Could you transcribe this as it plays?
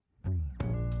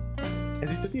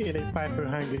Ez itt a DNA Piper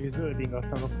Hungary zöld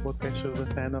ingatlanok podcast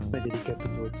sorozatának 4.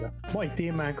 epizódja. Mai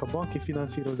témánk a banki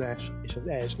finanszírozás és az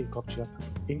ESG kapcsolata.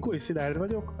 Én Kói Szilárd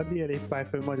vagyok, a DNA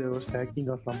Piper Magyarország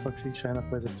ingatlan praxisának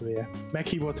vezetője.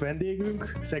 Meghívott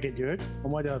vendégünk Szegedy György, a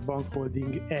Magyar Bank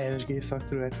Holding ESG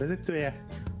szakterület vezetője,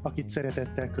 akit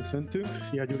szeretettel köszöntünk.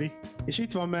 Szia Gyuri! És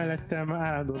itt van mellettem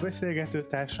állandó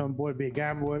beszélgetőtársam Borbé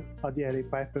Gábor, a DNA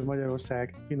Piper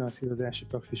Magyarország finanszírozási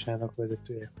praxisának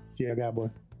vezetője. Szia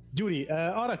Gábor! Gyuri,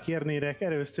 arra kérnélek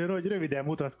először, hogy röviden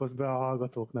mutatkozz be a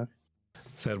hallgatóknak.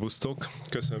 Szervusztok!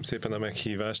 Köszönöm szépen a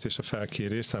meghívást és a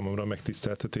felkérést, számomra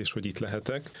megtiszteltetés, hogy itt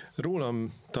lehetek.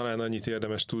 Rólam talán annyit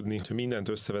érdemes tudni, hogy ha mindent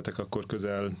összevetek, akkor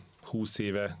közel 20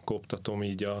 éve koptatom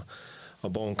így a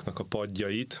banknak a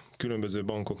padjait. Különböző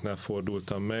bankoknál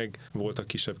fordultam meg, voltak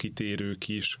kisebb kitérők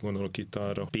is, gondolok itt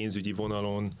arra pénzügyi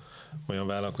vonalon, olyan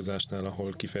vállalkozásnál,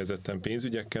 ahol kifejezetten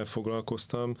pénzügyekkel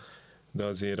foglalkoztam, de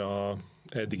azért a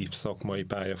eddigi szakmai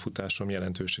pályafutásom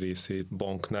jelentős részét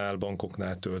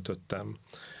bankoknál töltöttem.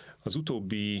 Az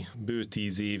utóbbi bő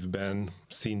 10 évben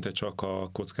szinte csak a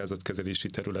kockázatkezelési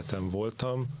területen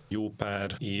voltam. Jó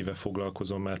pár éve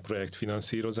foglalkozom már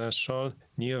projektfinanszírozással.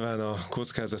 Nyilván a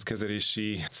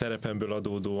kockázatkezelési szerepemből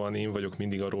adódóan én vagyok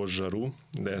mindig a rossz zsaru,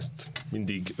 de ezt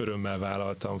mindig örömmel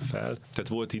vállaltam fel. Tehát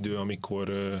volt idő, amikor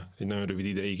egy nagyon rövid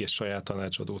ideig egy saját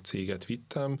tanácsadó céget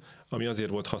vittem, ami azért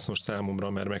volt hasznos számomra,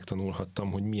 mert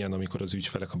megtanulhattam, hogy milyen, amikor az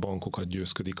ügyfelek a bankokat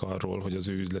győzködik arról, hogy az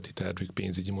ő üzleti tervük,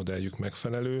 pénzügyi modelljük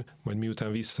megfelelő. Majd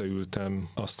miután visszaültem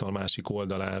asztal másik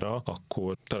oldalára,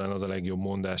 akkor talán az a legjobb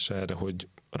mondás erre, hogy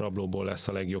rablóból lesz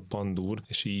a legjobb pandúr,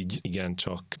 és így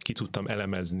igencsak ki tudtam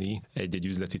elemezni egy-egy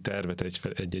üzleti tervet,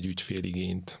 egy-egy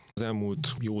ügyféligényt. Az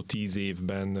elmúlt jó 10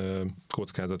 évben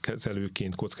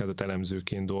kockázatkezelőként,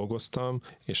 kockázatelemzőként dolgoztam,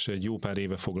 és egy jó pár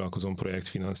éve foglalkozom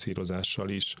projektfinanszírozással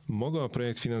is. Maga a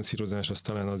projektfinanszírozás az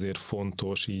talán azért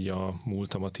fontos így a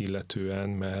múltamat illetően,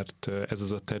 mert ez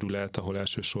az a terület, ahol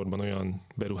elsősorban olyan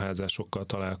beruházásokkal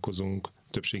találkozunk,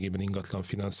 többségében ingatlan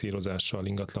finanszírozással,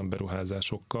 ingatlan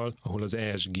beruházásokkal, ahol az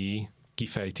ESG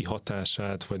kifejti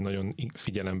hatását, vagy nagyon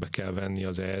figyelembe kell venni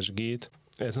az ESG-t.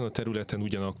 Ezen a területen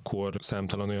ugyanakkor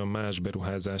számtalan olyan más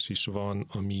beruházás is van,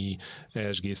 ami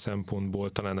ESG szempontból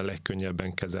talán a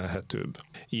legkönnyebben kezelhetőbb.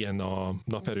 Ilyen a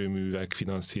naperőművek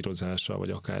finanszírozása, vagy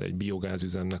akár egy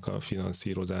biogázüzemnek a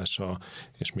finanszírozása,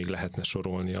 és még lehetne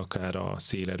sorolni akár a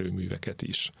szélerőműveket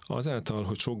is. Azáltal,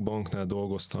 hogy sok banknál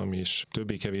dolgoztam, és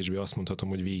többé-kevésbé azt mondhatom,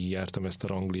 hogy végigjártam ezt a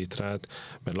ranglétrát,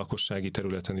 mert lakossági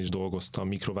területen is dolgoztam,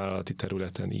 mikrovállalati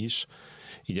területen is,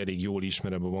 így elég jól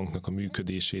ismerem a banknak a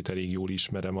működését, elég jól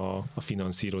ismerem a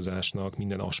finanszírozásnak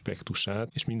minden aspektusát,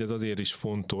 és mindez azért is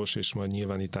fontos, és majd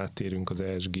nyilván itt áttérünk az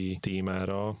ESG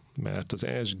témára, mert az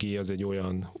ESG az egy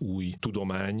olyan új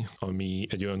tudomány, ami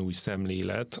egy olyan új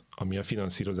szemlélet, ami a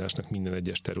finanszírozásnak minden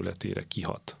egyes területére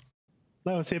kihat.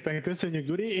 Nagyon szépen köszönjük,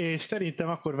 Gyuri, és szerintem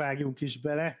akkor vágjunk is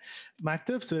bele. Már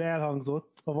többször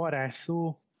elhangzott a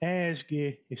varázsszó, ESG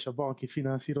és a banki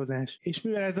finanszírozás. És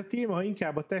mivel ez a téma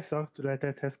inkább a te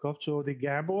szakterületedhez kapcsolódik,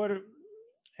 Gábor,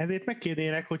 ezért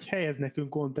megkérnélek, hogy helyez nekünk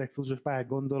kontextusba pár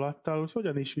gondolattal, hogy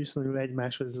hogyan is viszonyul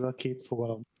egymáshoz ez a két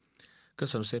fogalom.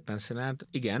 Köszönöm szépen, Szilárd.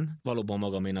 Igen, valóban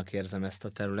magaménak érzem ezt a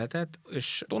területet,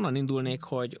 és onnan indulnék,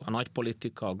 hogy a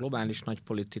nagypolitika, a globális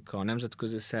nagypolitika, a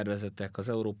nemzetközi szervezetek, az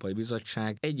Európai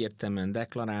Bizottság egyértelműen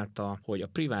deklarálta, hogy a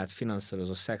privát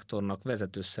finanszírozó szektornak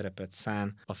vezető szerepet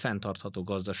szán a fenntartható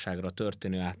gazdaságra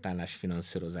történő átállás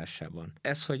finanszírozásában.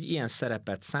 Ez, hogy ilyen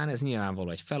szerepet szán, ez nyilvánvaló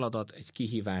egy feladat, egy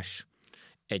kihívás,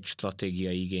 egy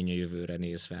stratégiai igény a jövőre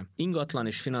nézve. Ingatlan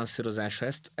és finanszírozás, ha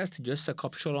ezt így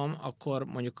összekapcsolom, akkor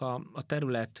mondjuk a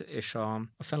terület és a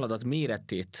feladat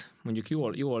méretét mondjuk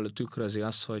jól tükrözi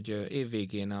az, hogy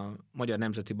évvégén a Magyar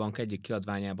Nemzeti Bank egyik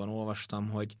kiadványában olvastam,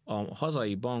 hogy a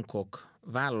hazai bankok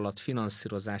vállalat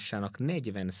finanszírozásának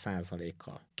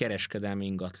 40%-a kereskedelmi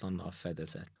ingatlannal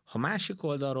fedezett. Ha másik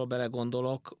oldalról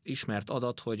belegondolok, ismert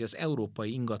adat, hogy az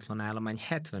európai ingatlanállomány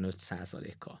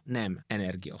 75%-a nem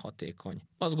energiahatékony.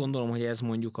 Azt gondolom, hogy ez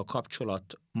mondjuk a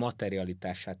kapcsolat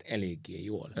materialitását eléggé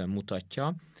jól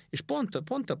mutatja, és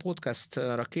pont a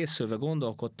podcastra készülve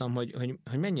gondolkodtam, hogy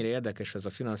mennyire érdekes ez a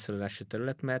finanszírozási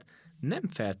terület, mert nem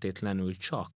feltétlenül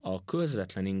csak a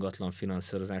közvetlen ingatlan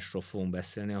finanszírozásról fogunk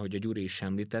beszélni, ahogy a Gyuri is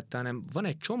említette, hanem van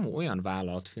egy csomó olyan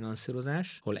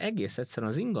vállalatfinanszírozás, ahol egész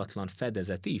egyszerűen az ingatlan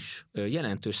fedezet is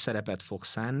jelentős szerepet fog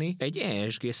szánni egy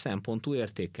ESG szempontú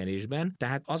értékelésben,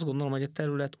 tehát azt gondolom, hogy a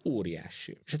terület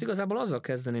óriási. És hát igazából azzal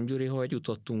kezdeném, Gyuri, hogy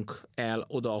jutottunk el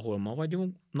oda, ahol ma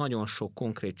vagyunk, nagyon sok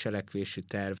konkrét cselekvési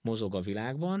terv mozog a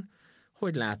világban.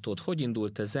 Hogy látod, hogy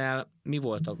indult ez el, mik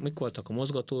voltak a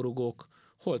mozgatórugók,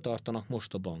 hol tartanak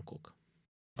most a bankok?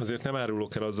 Azért nem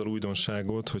árulok el azzal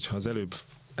újdonságot, hogyha az előbb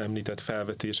említett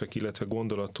felvetések, illetve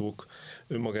gondolatok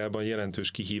önmagában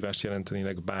jelentős kihívást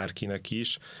jelentenének bárkinek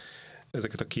is.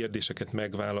 Ezeket a kérdéseket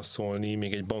megválaszolni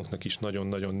még egy banknak is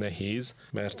nagyon-nagyon nehéz,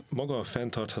 mert maga a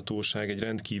fenntarthatóság egy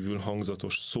rendkívül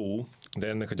hangzatos szó, de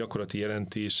ennek a gyakorlati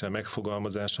jelentése,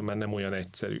 megfogalmazása már nem olyan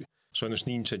egyszerű. Sajnos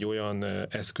nincs egy olyan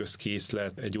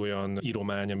eszközkészlet, egy olyan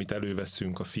íromány, amit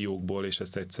előveszünk a fiókból, és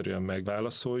ezt egyszerűen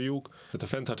megválaszoljuk. Tehát a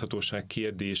fenntarthatóság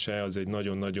kérdése az egy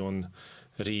nagyon-nagyon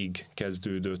rég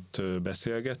kezdődött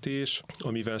beszélgetés,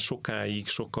 amivel sokáig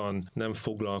sokan nem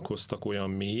foglalkoztak olyan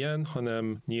mélyen,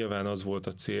 hanem nyilván az volt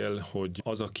a cél, hogy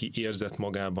az, aki érzett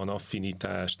magában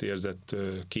affinitást, érzett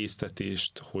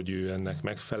késztetést, hogy ő ennek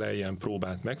megfeleljen,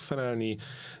 próbált megfelelni,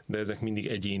 de ezek mindig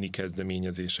egyéni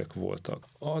kezdeményezések voltak.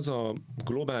 Az a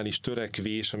globális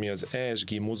törekvés, ami az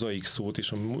ESG mozaik szót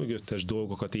és a mögöttes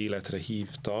dolgokat életre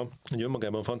hívta, egy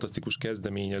önmagában fantasztikus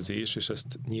kezdeményezés, és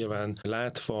ezt nyilván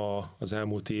látva az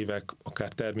elmúlt évek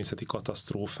akár természeti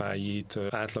katasztrófáit,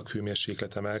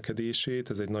 átlaghőmérséklet emelkedését,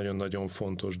 ez egy nagyon-nagyon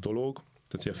fontos dolog.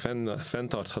 Tehát, hogy a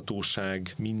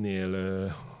fenntarthatóság minél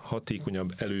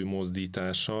hatékonyabb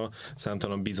előmozdítása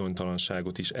számtalan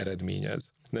bizonytalanságot is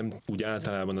eredményez. Nem úgy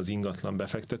általában az ingatlan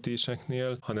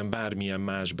befektetéseknél, hanem bármilyen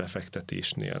más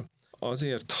befektetésnél.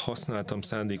 Azért használtam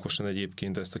szándékosan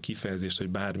egyébként ezt a kifejezést, hogy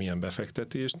bármilyen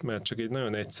befektetést, mert csak egy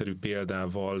nagyon egyszerű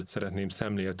példával szeretném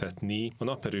szemléltetni a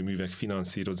naperőművek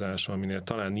finanszírozása, aminél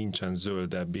talán nincsen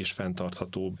zöldebb és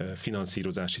fenntarthatóbb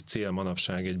finanszírozási cél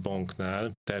manapság egy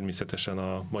banknál. Természetesen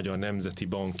a Magyar Nemzeti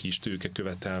Bank is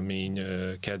tőkekövetelmény,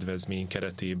 kedvezmény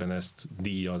keretében ezt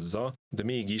díjazza, de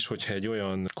mégis, hogyha egy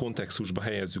olyan kontextusba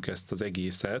helyezzük ezt az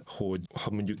egészet, hogy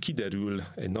ha mondjuk kiderül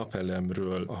egy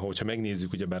napelemről, hogyha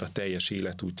megnézzük ugyebár a teljes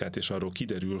életútját, és arról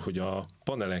kiderül, hogy a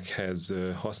panelekhez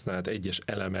használt egyes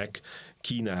elemek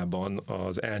Kínában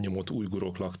az elnyomott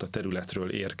ujgurok lakta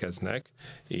területről érkeznek,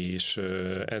 és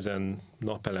ezen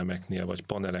napelemeknél vagy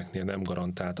paneleknél nem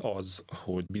garantált az,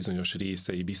 hogy bizonyos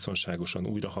részei biztonságosan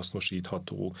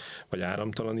újrahasznosítható vagy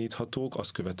áramtalaníthatók,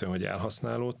 azt követően, hogy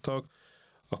elhasználódtak,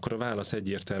 akkor a válasz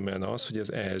egyértelműen az, hogy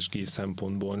az ESG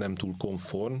szempontból nem túl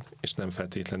konform, és nem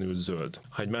feltétlenül zöld.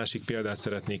 Ha egy másik példát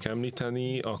szeretnék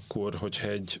említeni, akkor, hogyha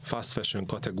egy fast fashion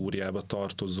kategóriába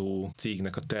tartozó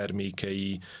cégnek a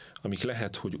termékei, amik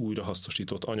lehet, hogy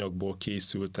újrahasznosított anyagból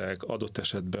készültek, adott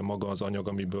esetben maga az anyag,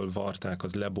 amiből varták,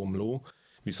 az lebomló,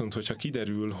 viszont hogyha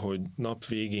kiderül, hogy nap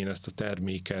végén ezt a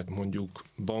terméket mondjuk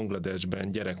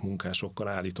Bangladesben gyerekmunkásokkal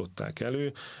állították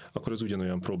elő, akkor az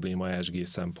ugyanolyan probléma ESG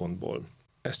szempontból.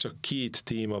 Ez csak 2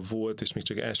 téma volt, és még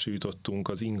csak el sem jutottunk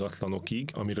az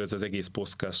ingatlanokig, amiről ez az egész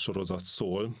podcast sorozat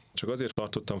szól. Csak azért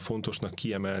tartottam fontosnak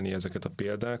kiemelni ezeket a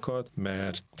példákat,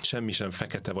 mert semmi sem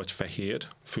fekete vagy fehér,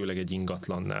 főleg egy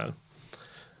ingatlannál.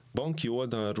 Banki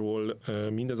oldalról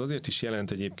mindez azért is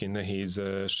jelent egyébként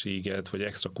nehézséget, vagy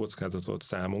extra kockázatot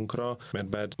számunkra, mert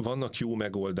bár vannak jó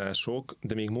megoldások,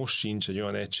 de még most sincs egy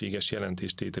olyan egységes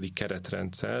jelentéstételi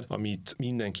keretrendszer, amit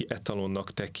mindenki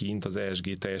etalonnak tekint az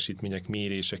ESG teljesítmények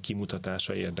mérése,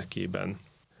 kimutatása érdekében.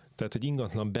 Tehát egy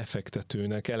ingatlan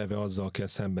befektetőnek eleve azzal kell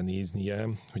szembenéznie,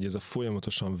 hogy ez a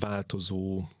folyamatosan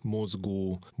változó,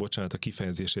 mozgó, bocsánat a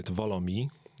kifejezését, valami,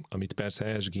 amit persze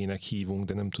ESG-nek hívunk,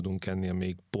 de nem tudunk ennél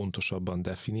még pontosabban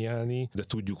definiálni, de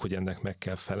tudjuk, hogy ennek meg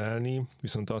kell felelni,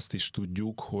 viszont azt is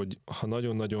tudjuk, hogy ha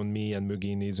nagyon-nagyon mélyen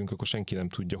mögé nézünk, akkor senki nem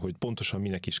tudja, hogy pontosan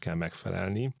minek is kell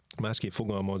megfelelni. Másképp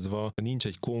fogalmazva, nincs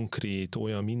egy konkrét,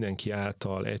 olyan mindenki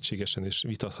által egységesen és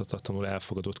vitathatatlanul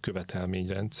elfogadott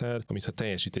követelményrendszer, amit ha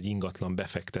teljesít egy ingatlan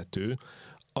befektető,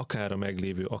 akár a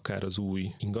meglévő, akár az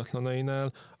új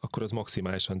ingatlanainál, akkor az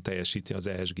maximálisan teljesíti az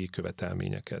ESG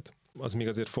követelményeket. Az még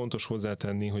azért fontos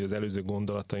hozzátenni, hogy az előző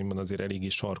gondolataimban azért eléggé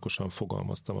sarkosan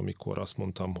fogalmaztam, amikor azt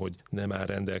mondtam, hogy nem áll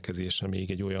rendelkezésre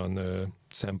még egy olyan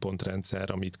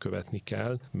szempontrendszer, amit követni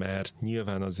kell, mert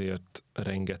nyilván azért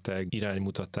rengeteg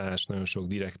iránymutatás, nagyon sok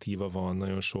direktíva van,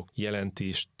 nagyon sok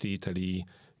jelentéstételi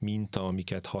minta,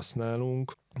 amiket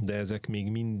használunk, de ezek még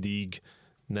mindig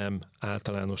nem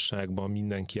általánosságban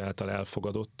mindenki által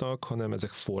elfogadottak, hanem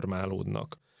ezek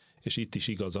formálódnak. És itt is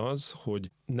igaz az,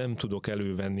 hogy nem tudok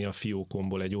elővenni a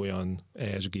fiókomból egy olyan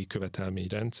ESG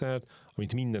követelményrendszert,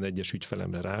 amit minden egyes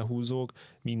ügyfelemre ráhúzok,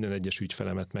 minden egyes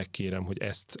ügyfelemet megkérem, hogy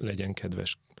ezt legyen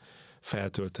kedves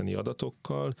feltölteni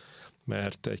adatokkal,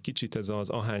 mert egy kicsit ez az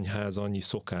ahányház annyi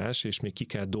szokás, és még ki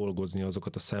kell dolgozni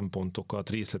azokat a szempontokat,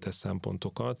 részletes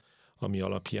szempontokat, ami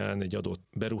alapján egy adott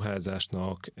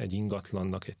beruházásnak, egy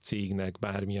ingatlannak, egy cégnek,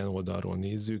 bármilyen oldalról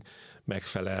nézzük,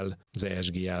 megfelel az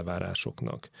ESG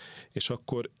elvárásoknak. És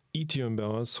akkor itt jön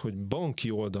be az, hogy banki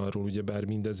oldalról ugyebár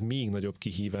mindez még nagyobb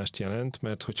kihívást jelent,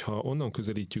 mert hogyha onnan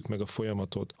közelítjük meg a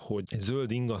folyamatot, hogy egy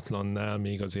zöld ingatlannál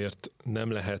még azért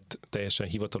nem lehet teljesen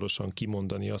hivatalosan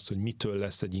kimondani azt, hogy mitől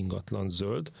lesz egy ingatlan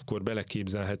zöld, akkor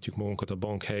beleképzelhetjük magunkat a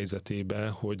bank helyzetébe,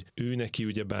 hogy ő neki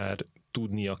ugyebár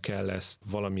tudnia kell ezt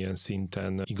valamilyen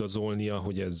szinten igazolnia,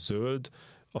 hogy ez zöld,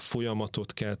 a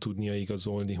folyamatot kell tudnia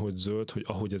igazolni, hogy zöld, hogy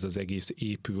ahogy ez az egész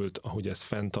épült, ahogy ez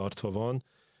fenntartva van,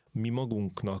 mi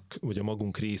magunknak, vagy a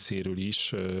magunk részéről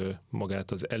is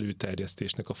magát az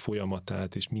előterjesztésnek a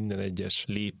folyamatát és minden egyes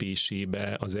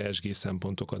lépésébe az ESG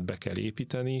szempontokat be kell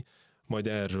építeni, majd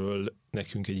erről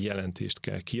nekünk egy jelentést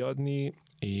kell kiadni,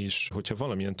 és hogyha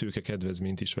valamilyen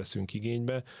tőkekedvezményt is veszünk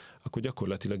igénybe, akkor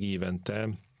gyakorlatilag évente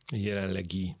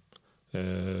jelenlegi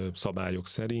szabályok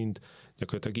szerint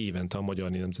gyakorlatilag évente a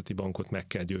Magyar Nemzeti Bankot meg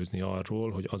kell győzni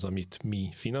arról, hogy az, amit mi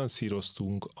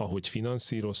finanszíroztunk, ahogy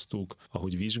finanszíroztuk,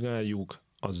 ahogy vizsgáljuk,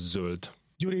 az zöld.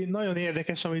 Gyuri, nagyon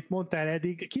érdekes, amit mondtál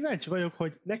eddig. Kíváncsi vagyok,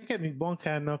 hogy neked, mint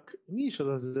bankárnak, mi is az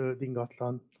a zöld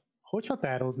ingatlan? Hogy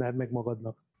határoznád meg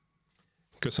magadnak?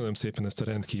 Köszönöm szépen ezt a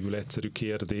rendkívül egyszerű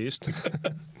kérdést.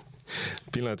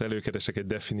 Pillanat, előkeresek egy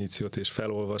definíciót és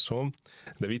felolvasom,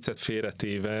 de viccet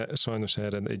félretéve sajnos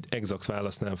erre egy exakt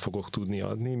választ nem fogok tudni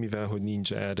adni, mivel hogy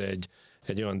nincs erre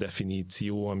egy olyan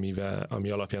definíció, ami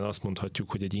alapján azt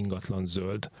mondhatjuk, hogy egy ingatlan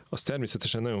zöld. Az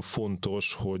természetesen nagyon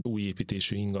fontos, hogy új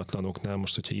építésű ingatlanoknál,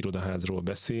 most hogyha irodaházról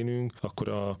beszélünk, akkor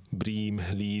a BREEAM,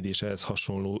 LEED és ehhez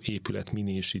hasonló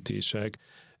épületminősítések,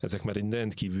 ezek már egy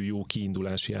rendkívül jó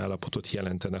kiindulási állapotot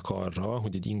jelentenek arra,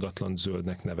 hogy egy ingatlan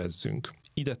zöldnek nevezzünk.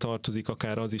 Ide tartozik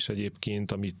akár az is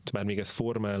egyébként, amit bár még ez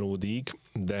formálódik,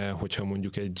 de hogyha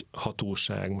mondjuk egy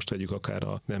hatóság, most vegyük akár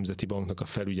a Nemzeti Banknak a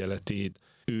felügyeletét,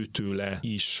 őtőle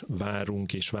is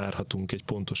várunk és várhatunk egy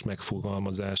pontos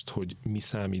megfogalmazást, hogy mi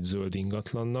számít zöld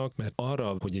ingatlannak, mert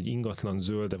arra, hogy egy ingatlan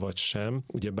zölde vagy sem,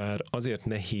 ugyebár azért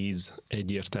nehéz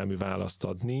egyértelmű választ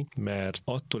adni, mert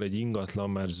attól egy ingatlan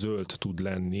már zöld tud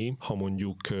lenni, ha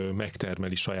mondjuk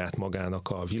megtermeli saját magának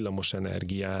a villamos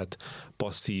energiát,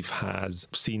 passzív ház,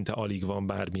 szinte alig van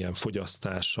bármilyen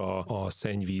fogyasztása, a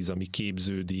szennyvíz, ami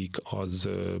képződik, az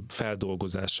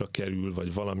feldolgozásra kerül,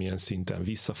 vagy valamilyen szinten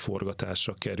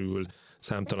visszaforgatásra kerül,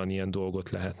 számtalan ilyen dolgot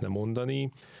lehetne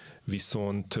mondani,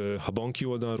 viszont ha banki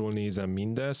oldalról nézem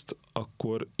mindezt,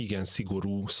 akkor igen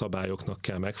szigorú szabályoknak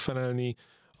kell megfelelni,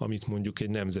 amit mondjuk egy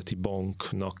nemzeti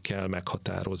banknak kell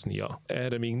meghatároznia.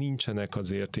 Erre még nincsenek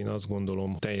azért, én azt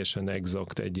gondolom, teljesen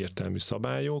exakt, egyértelmű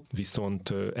szabályok,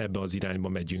 viszont ebbe az irányba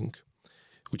megyünk.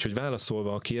 Úgyhogy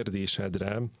válaszolva a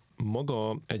kérdésedre,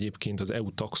 maga egyébként az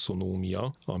EU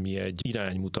taxonómia, ami egy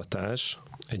iránymutatás,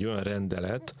 egy olyan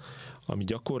rendelet, ami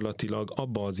gyakorlatilag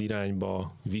abba az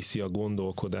irányba viszi a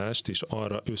gondolkodást, és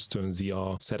arra ösztönzi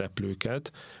a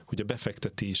szereplőket, hogy a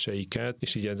befektetéseiket,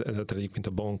 és így ezáltal egyébként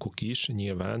a bankok is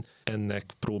nyilván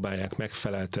ennek próbálják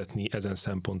megfeleltetni, ezen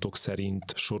szempontok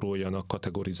szerint soroljanak,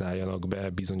 kategorizáljanak be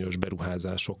bizonyos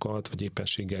beruházásokat, vagy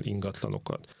éppenséggel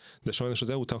ingatlanokat. De sajnos az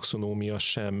EU taxonómia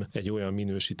sem egy olyan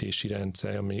minősítési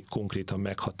rendszer, ami konkrétan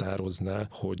meghatározná,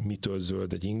 hogy mitől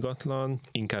zöld egy ingatlan,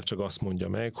 inkább csak azt mondja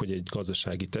meg, hogy egy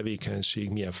gazdasági tevékenység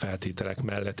milyen feltételek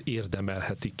mellett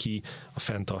érdemelheti ki a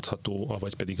fenntartható,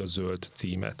 vagy pedig a zöld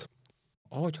címet.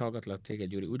 Ahogy hallgatlak téged,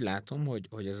 Gyuri, úgy látom,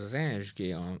 hogy ez az ESG,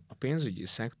 a pénzügyi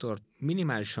szektor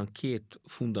minimálisan két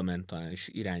fundamentális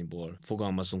irányból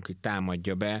fogalmazunk, hogy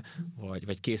támadja be,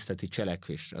 vagy készteti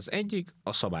cselekvésre. Az egyik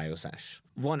a szabályozás.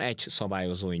 Van egy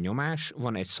szabályozói nyomás,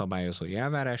 van egy szabályozói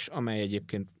elvárás, amely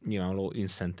egyébként nyilvánvaló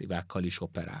incentívákkal is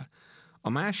operál. A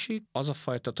másik az a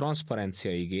fajta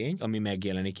transzparencia igény, ami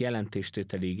megjelenik,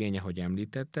 jelentéstételi igény, ahogy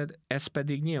említetted, ez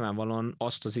pedig nyilvánvalóan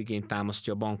azt az igényt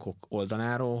támasztja a bankok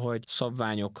oldaláról, hogy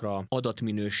szabványokra,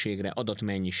 adatminőségre,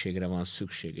 adatmennyiségre van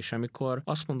szükség. És amikor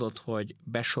azt mondod, hogy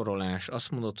besorolás,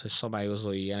 azt mondod, hogy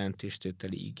szabályozói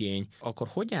jelentéstételi igény, akkor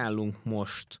hogy állunk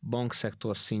most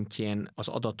bankszektor szintjén az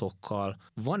adatokkal?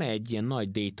 Van-e egy ilyen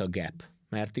nagy data gap?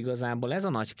 Mert igazából ez a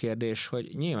nagy kérdés,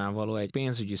 hogy nyilvánvaló egy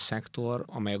pénzügyi szektor,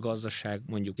 amely a gazdaság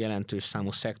mondjuk jelentős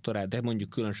számú szektorát, de mondjuk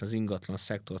különösen az ingatlan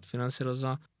szektort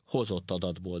finanszírozza, hozott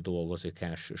adatból dolgozik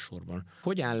elsősorban.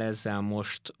 Hogy áll ezzel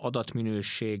most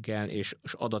adatminőséggel és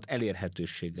adat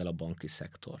elérhetőséggel a banki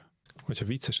szektor? Hogyha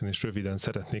viccesen és röviden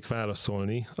szeretnék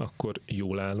válaszolni, akkor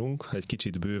jól állunk, ha egy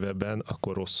kicsit bővebben,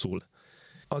 akkor rosszul.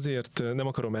 Azért nem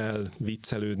akarom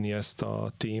elviccelődni ezt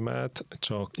a témát,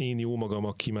 csak én jó magam,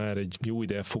 aki már egy jó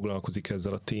ideje foglalkozik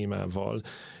ezzel a témával,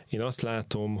 én azt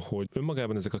látom, hogy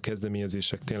önmagában ezek a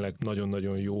kezdeményezések tényleg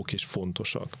nagyon-nagyon jók és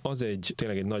fontosak. Az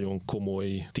tényleg egy nagyon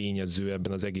komoly tényező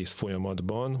ebben az egész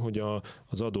folyamatban, hogy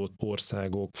az adott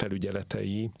országok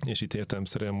felügyeletei, és itt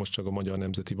értelemszerűen most csak a Magyar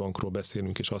Nemzeti Bankról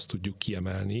beszélünk, és azt tudjuk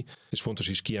kiemelni, és fontos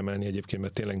is kiemelni egyébként,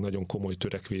 mert tényleg nagyon komoly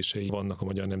törekvései vannak a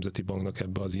Magyar Nemzeti Banknak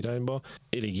ebbe az irányba.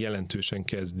 Elég jelentősen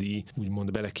kezdi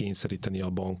úgymond belekényszeríteni a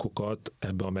bankokat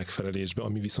ebbe a megfelelésbe,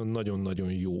 ami viszont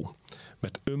nagyon-nagyon jó.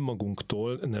 Mert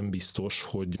önmagunktól nem biztos,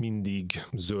 hogy mindig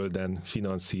zölden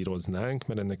finanszíroznánk,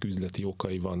 mert ennek üzleti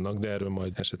okai vannak, de erről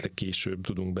majd esetleg később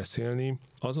tudunk beszélni.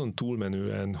 Azon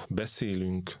túlmenően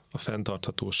beszélünk a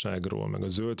fenntarthatóságról, meg a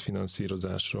zöld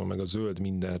finanszírozásról, meg a zöld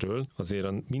mindenről, azért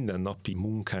a mindennapi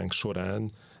munkánk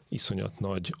során iszonyat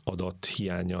nagy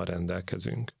adathiánnyal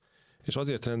rendelkezünk. És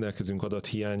azért rendelkezünk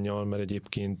adathiánnyal, mert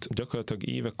egyébként gyakorlatilag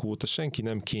évek óta senki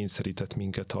nem kényszerített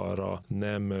minket arra,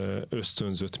 nem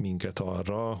ösztönzött minket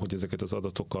arra, hogy ezeket az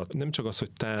adatokat nem csak az,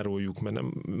 hogy tároljuk, mert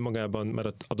nem magában, mert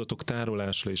az adatok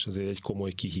tárolása is azért egy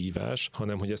komoly kihívás,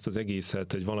 hanem hogy ezt az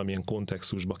egészet egy valamilyen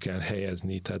kontextusba kell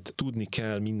helyezni. Tehát tudni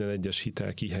kell minden egyes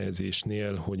hitel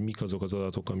kihelyezésnél, hogy mik azok az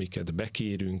adatok, amiket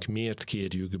bekérünk, miért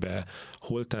kérjük be,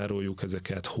 hol tároljuk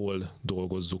ezeket, hol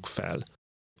dolgozzuk fel.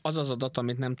 Az az adat,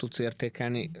 amit nem tudsz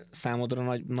értékelni,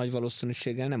 számodra nagy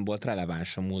valószínűséggel nem volt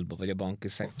releváns a múltban, vagy a banki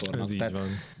szektornak. Ez így van.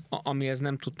 Amihez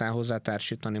nem tudtál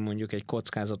hozzátársítani mondjuk egy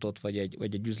kockázatot, vagy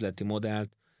egy üzleti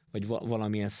modellt, vagy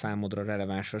valamilyen számodra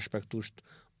releváns aspektust,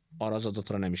 arra az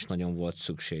adatra nem is nagyon volt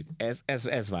szükség.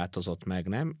 Ez változott meg,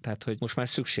 nem? Tehát, hogy most már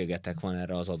szükségetek van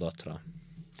erre az adatra.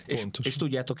 És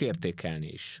tudjátok értékelni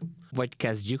is. Vagy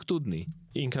kezdjük tudni?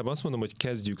 Inkább azt mondom, hogy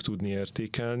kezdjük tudni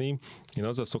értékelni. Én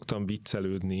azzal szoktam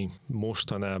viccelődni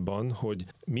mostanában, hogy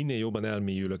minél jobban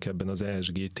elmélyülök ebben az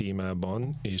ESG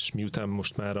témában, és miután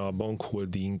most már a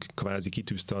bankholding kvázi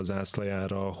kitűzte az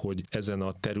zászlajára, hogy ezen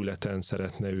a területen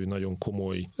szeretne ő nagyon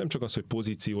komoly, nem csak az, hogy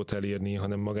pozíciót elérni,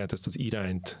 hanem magát ezt az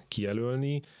irányt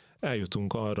kijelölni,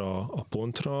 eljutunk arra a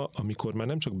pontra, amikor már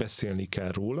nem csak beszélni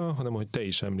kell róla, hanem, ahogy te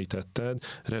is említetted,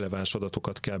 releváns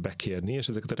adatokat kell bekérni, és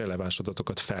ezeket a releváns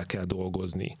adatokat fel kell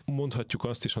dolgozni. Mondhatjuk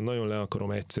azt is, ha nagyon le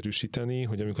akarom egyszerűsíteni,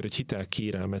 hogy amikor egy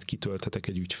hitelkérelmet kitölthetek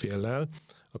egy ügyféllel,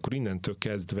 akkor innentől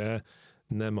kezdve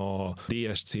nem a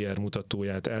DSCR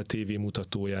mutatóját, LTV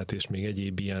mutatóját és még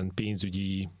egyéb ilyen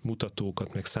pénzügyi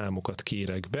mutatókat, meg számokat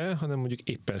kérek be, hanem mondjuk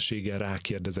éppenséggel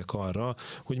rákérdezek arra,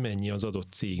 hogy mennyi az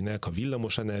adott cégnek a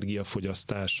villamosenergia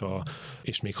fogyasztása,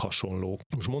 és még hasonló.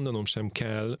 Most mondanom sem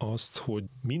kell azt, hogy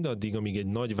mindaddig, amíg egy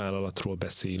nagy vállalatról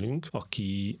beszélünk,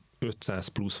 aki 500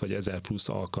 plusz vagy 1000 plusz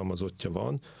alkalmazottja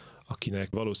van, akinek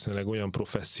valószínűleg olyan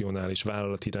professzionális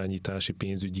vállalatirányítási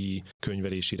pénzügyi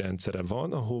könyvelési rendszere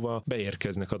van, ahova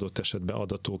beérkeznek adott esetben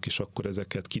adatok, és akkor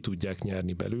ezeket ki tudják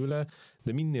nyerni belőle,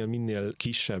 de minél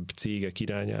kisebb cégek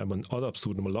irányában, ad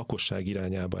abszurdum a lakosság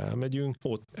irányába elmegyünk,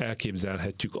 ott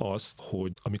elképzelhetjük azt,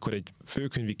 hogy amikor egy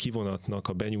főkönyvi kivonatnak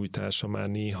a benyújtása már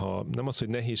néha nem az, hogy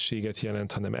nehézséget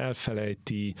jelent, hanem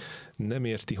elfelejti, nem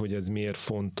érti, hogy ez miért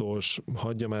fontos,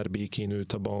 hagyja már békén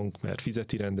őt a bank, mert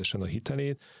fizeti rendesen a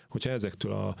hitelét, hogyha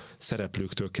ezektől a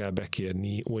szereplőktől kell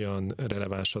bekérni olyan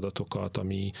releváns adatokat,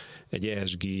 ami egy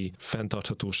ESG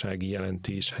fenntarthatósági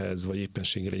jelentéshez, vagy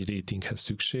éppenséggel egy ratinghez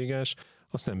szükséges,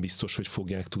 azt nem biztos, hogy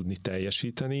fogják tudni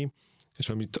teljesíteni. És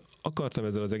amit akartam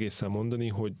ezzel az egészen mondani,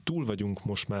 hogy túl vagyunk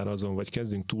most már azon, vagy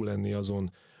kezdünk túl lenni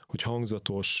azon, hogy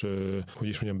hangzatos,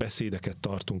 beszédeket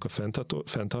tartunk a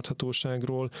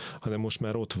fenntarthatóságról, hanem most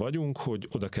már ott vagyunk, hogy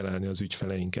oda kell állni az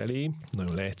ügyfeleink elé,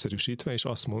 nagyon leegyszerűsítve, és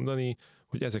azt mondani,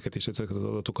 hogy ezeket és ezeket az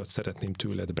adatokat szeretném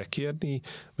tőled bekérni,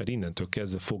 mert innentől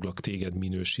kezdve foglak téged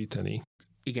minősíteni.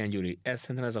 Igen, Gyuri,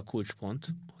 szerintem ez a kulcspont,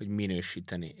 hogy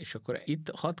minősíteni. És akkor itt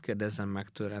hadd kérdezzem meg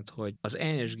tőled, hogy az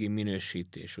ESG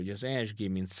minősítés, vagy az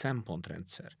ESG mint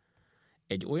szempontrendszer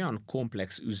egy olyan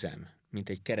komplex üzem, mint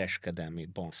egy kereskedelmi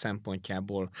bank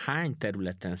szempontjából hány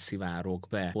területen szivárog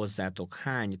be hozzátok,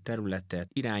 hány területet,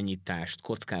 irányítást,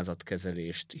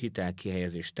 kockázatkezelést,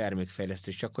 hitelkihelyezést,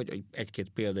 termékfejlesztést, csak hogy egy-két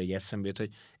példa egy eszembe jut,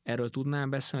 hogy erről tudnál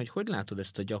beszélni, hogy látod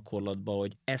ezt a gyakorlatban,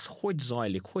 hogy ez hogy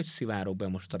zajlik, hogy szivárog be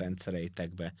most a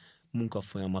rendszereitekbe,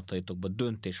 munkafolyamataitokba,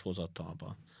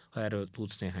 döntéshozatalba, ha erről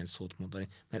tudsz néhány szót mondani.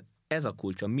 Mert ez a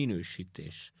kulcs, a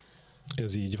minősítés.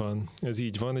 Ez így van.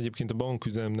 Egyébként a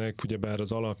banküzemnek ugyebár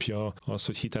az alapja az,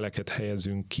 hogy hiteleket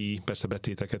helyezünk ki, persze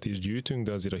betéteket is gyűjtünk,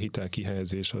 de azért a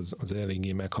hitelkihelyezés az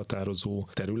eléggé meghatározó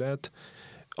terület.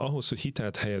 Ahhoz, hogy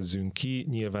hitelt helyezzünk ki,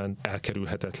 nyilván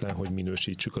elkerülhetetlen, hogy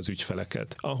minősítsük az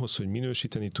ügyfeleket. Ahhoz, hogy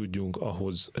minősíteni tudjunk,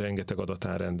 ahhoz rengeteg adat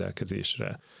áll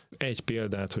rendelkezésre. Egy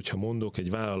példát, hogyha mondok, egy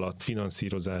vállalat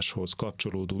finanszírozáshoz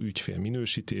kapcsolódó ügyfél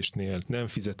minősítésnél nem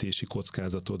fizetési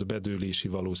kockázatot, bedőlési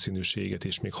valószínűséget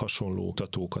és még hasonló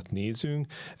mutatókat nézünk,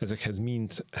 ezekhez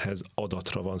mindhez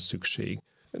adatra van szükség.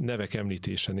 Nevek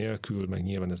említése nélkül, meg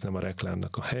nyilván ez nem a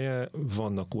reklámnak a helye,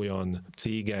 vannak olyan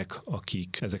cégek,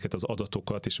 akik ezeket az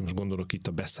adatokat, és most gondolok itt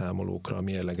a beszámolókra, a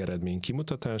mérleg eredmény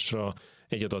kimutatásra,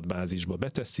 egy adatbázisba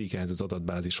beteszik, ehhez az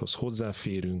adatbázishoz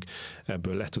hozzáférünk,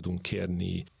 ebből le tudunk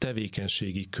kérni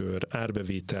tevékenységi kör,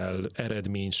 árbevétel,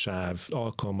 eredménysáv,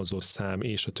 alkalmazott szám,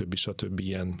 és a többi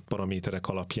ilyen paraméterek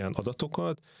alapján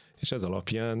adatokat, és ez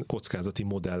alapján kockázati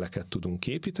modelleket tudunk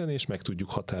építeni, és meg tudjuk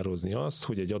határozni azt,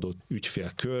 hogy egy adott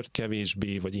ügyfélkört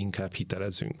kevésbé vagy inkább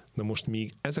hitelezünk. Na most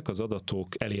míg ezek az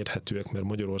adatok elérhetőek, mert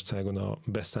Magyarországon a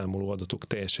beszámoló adatok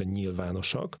teljesen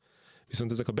nyilvánosak,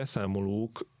 viszont ezek a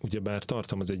beszámolók ugyebár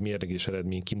tartalmaz egy mérleg és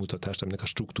eredmény kimutatást, aminek a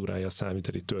struktúrája a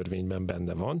számviteli törvényben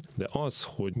benne van, de az,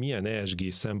 hogy milyen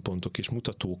ESG szempontok és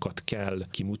mutatókat kell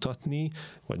kimutatni,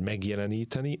 vagy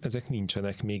megjeleníteni, ezek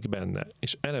nincsenek még benne.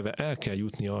 És eleve el kell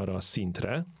jutni arra a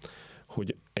szintre,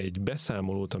 hogy egy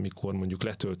beszámolót, amikor mondjuk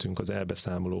letöltünk az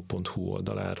elbeszámoló.hu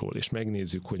oldaláról, és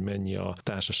megnézzük, hogy mennyi a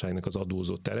társaságnak az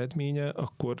adózott eredménye,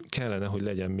 akkor kellene, hogy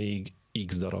legyen még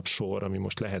X darab sor, ami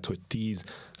most lehet, hogy 10,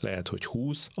 lehet, hogy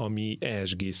 20, ami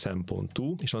ESG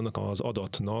szempontú, és annak az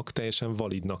adatnak teljesen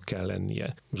validnak kell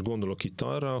lennie. Most gondolok itt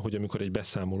arra, hogy amikor egy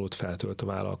beszámolót feltölt a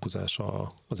vállalkozás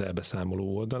az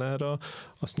elbeszámoló oldalára,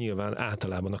 azt nyilván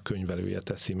általában a könyvelője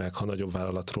teszi meg, ha nagyobb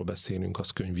vállalatról beszélünk, az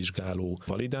könyvvizsgáló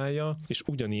validálja, és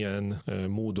ugyanilyen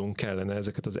módon kellene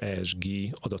ezeket az ESG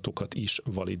adatokat is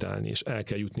validálni, és el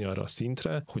kell jutni arra a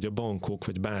szintre, hogy a bankok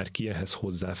vagy bárki ehhez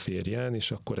hozzáférjen,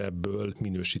 és akkor ebből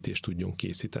minősítést tudjon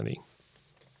készíteni.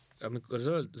 Amikor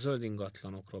zöld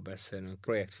ingatlanokról beszélünk,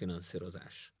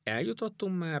 projektfinanszírozás.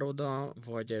 Eljutottunk már oda,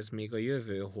 vagy ez még a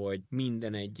jövő, hogy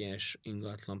minden egyes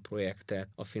ingatlan projektet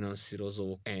a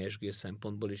finanszírozók ESG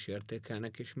szempontból is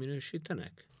értékelnek és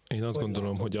minősítenek? Én azt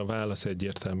gondolom, hogy a válasz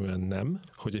egyértelműen nem.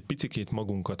 Hogy egy picikét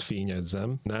magunkat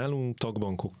fényezzem. Nálunk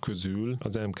tagbankok közül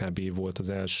az MKB volt az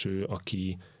első,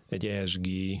 aki egy ESG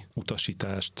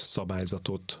utasítást,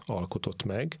 szabályzatot alkotott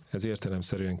meg. Ez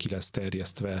értelemszerűen ki lesz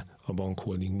terjesztve a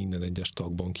bankholding minden egyes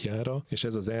tagbankjára, és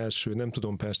ez az első, nem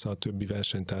tudom persze a többi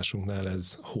versenytársunknál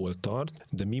ez hol tart,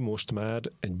 de mi most már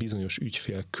egy bizonyos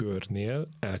ügyfélkörnél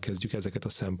elkezdjük ezeket a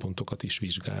szempontokat is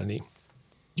vizsgálni.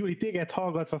 Gyuri, téged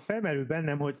hallgatva felmerül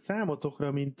bennem, hogy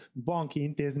számotokra, mint banki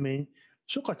intézmény,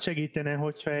 sokat segítene,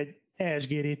 hogyha egy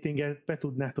ESG ratinget be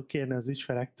tudnátok kérni az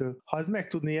ügyfelektől, ha ez meg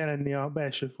tudni jelenni a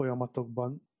belső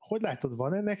folyamatokban. Hogy látod,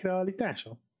 van ennek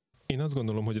realitása? Én azt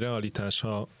gondolom, hogy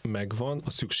realitása megvan, a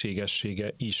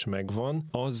szükségessége is megvan.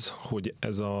 Az, hogy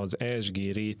ez az ESG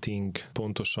rating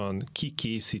pontosan ki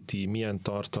készíti, milyen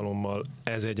tartalommal,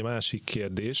 ez egy másik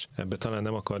kérdés. Ebbe talán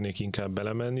nem akarnék inkább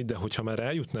belemenni, de hogyha már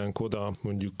eljutnánk oda,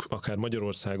 mondjuk akár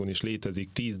Magyarországon is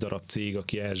létezik 10 darab cég,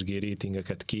 aki ESG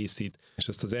ratingeket készít, és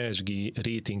ezt az ESG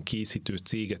rating készítő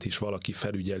céget is valaki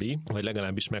felügyeli, vagy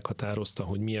legalábbis meghatározta,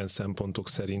 hogy milyen szempontok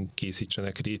szerint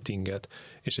készítsenek ratinget,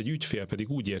 és egy ügyfél pedig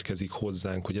úgy érkezik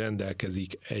hozzánk, hogy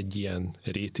rendelkezik egy ilyen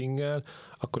ratinggel,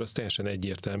 akkor az teljesen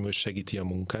egyértelmű, hogy segíti a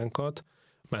munkánkat,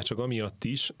 már csak amiatt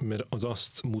is, mert az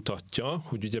azt mutatja,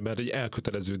 hogy ugyebár egy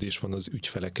elköteleződés van az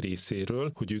ügyfelek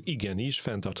részéről, hogy ők igenis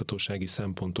fenntarthatósági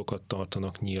szempontokat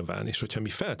tartanak nyilván, és hogyha mi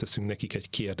felteszünk nekik egy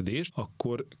kérdést,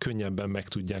 akkor könnyebben meg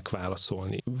tudják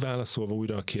válaszolni. Válaszolva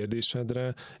újra a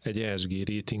kérdésedre, egy ESG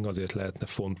rating azért lehetne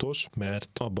fontos,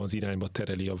 mert abban az irányba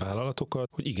tereli a vállalatokat,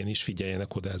 hogy igenis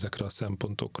figyeljenek oda ezekre a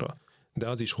szempontokra. De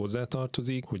az is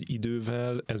hozzátartozik, hogy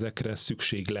idővel ezekre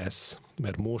szükség lesz,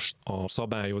 mert most a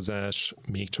szabályozás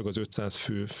még csak az 500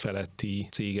 fő feletti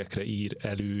cégekre ír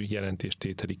elő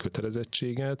jelentéstételi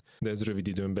kötelezettséget, de ez rövid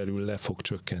időn belül le fog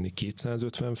csökkenni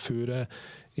 250 főre,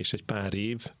 és egy pár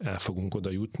év el fogunk oda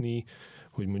jutni,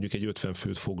 hogy mondjuk egy 50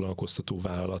 főt foglalkoztató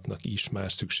vállalatnak is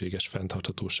már szükséges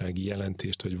fenntarthatósági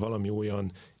jelentést, vagy valami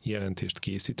olyan jelentést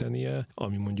készítenie,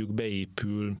 ami mondjuk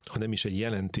beépül, ha nem is egy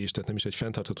jelentést, tehát nem is egy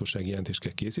fenntarthatósági jelentést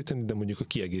kell készíteni, de mondjuk a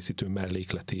kiegészítő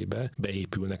mellékletébe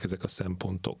beépülnek ezek a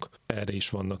szempontok. Erre is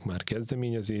vannak már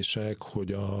kezdeményezések,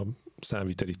 hogy a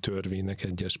számviteli törvénynek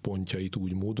egyes pontjait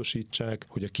úgy módosítsák,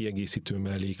 hogy a kiegészítő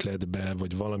mellékletbe,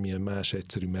 vagy valamilyen más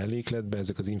egyszerű mellékletbe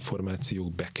ezek az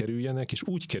információk bekerüljenek, és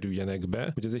úgy kerüljenek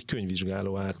be, hogy ez egy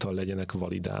könyvvizsgáló által legyenek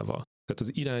validálva. Tehát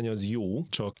az irány az jó,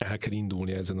 csak el kell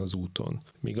indulni ezen az úton.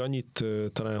 Még annyit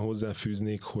talán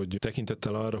hozzáfűznék, hogy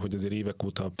tekintettel arra, hogy azért évek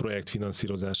óta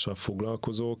projektfinanszírozással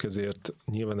foglalkozok, ezért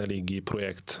nyilván eléggé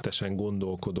projektesen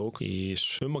gondolkodok,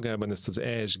 és önmagában ezt az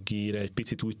ESG-re egy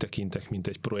picit úgy tekintek, mint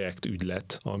egy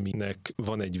projektügylet, aminek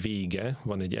van egy vége,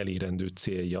 van egy elérendő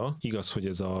célja. Igaz, hogy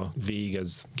ez a vég,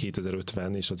 ez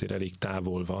 2050, és azért elég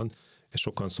távol van, és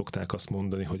sokan szokták azt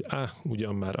mondani, hogy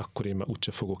ugyan már akkor én már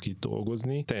úgyse fogok itt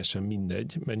dolgozni. Teljesen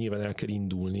mindegy, mert nyilván el kell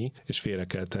indulni, és félre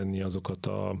kell tenni azokat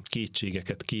a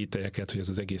kétségeket, kételyeket, hogy ez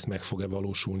az egész meg fog-e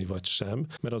valósulni, vagy sem,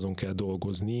 mert azon kell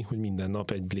dolgozni, hogy minden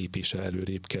nap egy lépéssel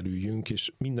előrébb kerüljünk,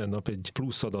 és minden nap egy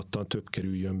plusz adattal több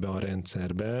kerüljön be a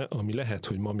rendszerbe, ami lehet,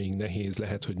 hogy ma még nehéz,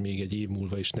 lehet, hogy még egy év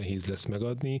múlva is nehéz lesz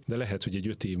megadni, de lehet, hogy egy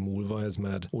 5 év múlva ez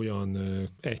már olyan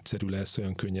egyszerű lesz,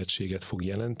 olyan könnyedséget fog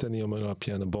jelenteni, ami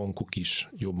alapján a bankok is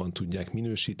jobban tudják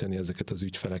minősíteni ezeket az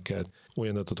ügyfeleket,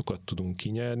 olyan adatokat tudunk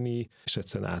kinyerni, és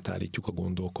egyszerűen átállítjuk a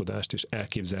gondolkodást, és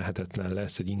elképzelhetetlen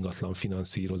lesz egy ingatlan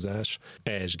finanszírozás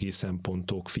ESG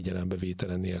szempontok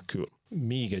figyelembevétele nélkül.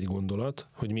 Még egy gondolat,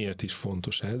 hogy miért is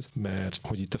fontos ez, mert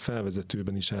hogy itt a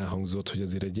felvezetőben is elhangzott, hogy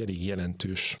azért egy elég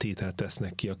jelentős tételt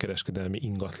tesznek ki a kereskedelmi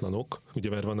ingatlanok. Ugye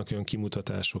már vannak olyan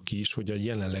kimutatások is, hogy a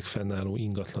jelenleg fennálló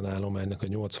ingatlan állománynak a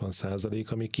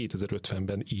 80%-a még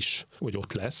 2050-ben is, hogy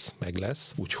ott lesz, meg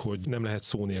lesz, úgyhogy nem lehet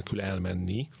szó nélkül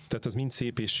elmenni. Tehát az mind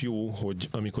szép és jó, hogy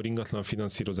amikor ingatlan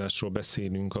finanszírozásról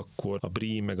beszélünk, akkor a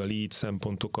BREEAM meg a LEED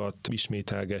szempontokat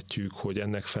ismételgetjük, hogy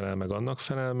ennek felel meg, annak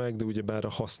felel meg, de ugyebár a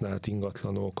használt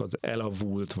ingatlanok, az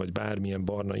elavult vagy bármilyen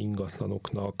barna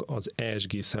ingatlanoknak, az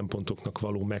ESG szempontoknak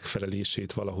való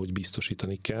megfelelését valahogy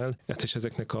biztosítani kell. És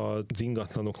ezeknek az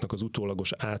ingatlanoknak az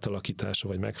utólagos átalakítása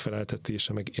vagy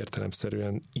megfeleltetése meg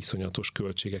értelemszerűen iszonyatos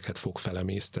költségeket fog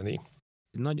felemészteni.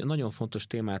 Nagyon fontos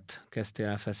témát kezdtél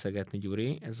el feszegetni,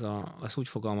 Gyuri. Azt úgy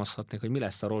fogalmazhatnék, hogy mi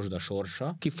lesz a rozsda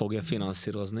sorsa, ki fogja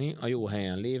finanszírozni a jó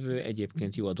helyen lévő,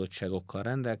 egyébként jó adottságokkal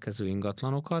rendelkező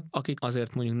ingatlanokat, akik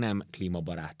azért mondjuk nem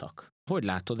klímabarátak. Hogy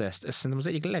látod ezt? Ez szerintem az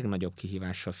egyik legnagyobb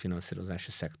kihívása a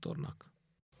finanszírozási szektornak.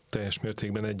 Teljes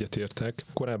mértékben egyetértek.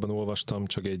 Korábban olvastam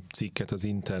csak egy cikket az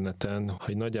interneten,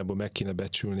 hogy nagyjából meg kéne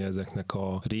becsülni ezeknek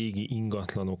a régi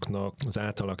ingatlanoknak az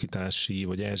átalakítási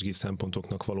vagy ESG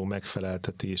szempontoknak való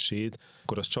megfeleltetését,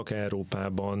 akkor az csak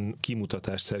Európában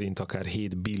kimutatás szerint akár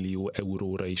 7 billió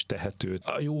euróra is tehető.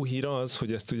 A jó hír az,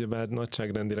 hogy ezt ugyebár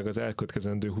nagyságrendileg az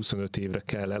elkövetkezendő 25 évre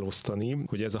kell elosztani,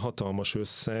 hogy ez a hatalmas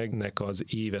összegnek az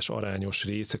éves arányos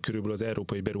része körülbelül az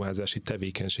európai beruházási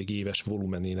tevékenység éves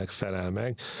volumenének felel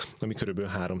meg, ami körülbelül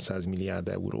 300 milliárd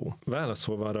euró.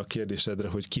 Válaszolva arra a kérdésedre,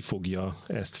 hogy ki fogja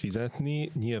ezt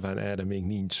fizetni, nyilván erre még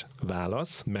nincs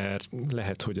válasz, mert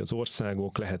lehet, hogy az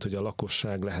országok, lehet, hogy a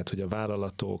lakosság, lehet, hogy a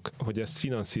vállalatok, hogy ezt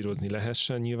finanszírozni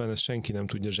lehessen, nyilván ezt senki nem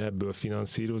tudja zsebből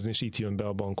finanszírozni, és itt jön be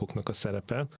a bankoknak a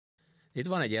szerepe. Itt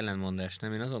van egy ellentmondás,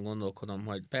 nem? Én azon gondolkodom,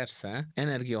 hogy persze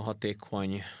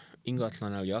energiahatékony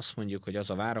ingatlannál ugye azt mondjuk, hogy az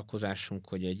a várakozásunk,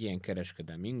 hogy egy ilyen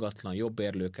kereskedelmi ingatlan jobb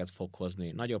érlőket fog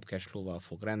hozni, nagyobb cashflow-val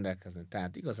fog rendelkezni,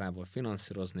 tehát igazából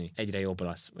finanszírozni egyre jobb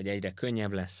lesz, vagy egyre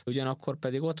könnyebb lesz. Ugyanakkor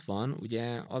pedig ott van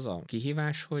ugye az a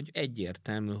kihívás, hogy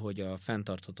egyértelmű, hogy a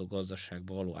fenntartható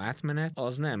gazdaságba való átmenet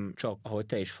az nem csak, ahogy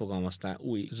te is fogalmaztál,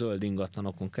 új zöld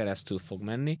ingatlanokon keresztül fog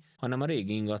menni, hanem a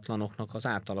régi ingatlanoknak az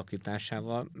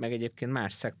átalakításával, meg egyébként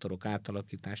más szektorok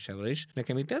átalakításával is.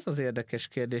 Nekem itt ez az érdekes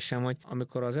kérdésem, hogy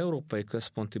amikor az Európai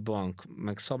Központi Bank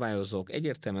meg szabályozók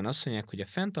egyértelműen azt mondják, hogy a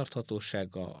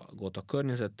fenntarthatóságot, a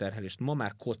környezetterhelést ma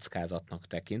már kockázatnak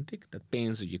tekintik, tehát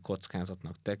pénzügyi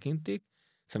kockázatnak tekintik.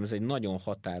 Szerintem ez egy nagyon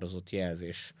határozott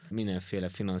jelzés mindenféle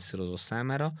finanszírozó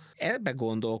számára. Ebbe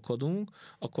gondolkodunk,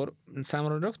 akkor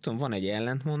számomra rögtön van egy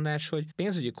ellentmondás, hogy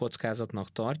pénzügyi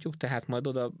kockázatnak tartjuk, tehát majd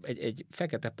oda egy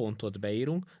fekete pontot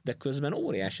beírunk, de közben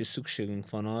óriási szükségünk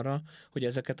van arra, hogy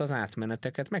ezeket az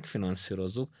átmeneteket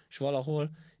megfinanszírozzuk, és valahol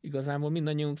igazából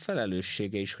mindannyiunk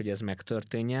felelőssége is, hogy ez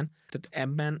megtörténjen.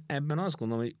 Tehát ebben azt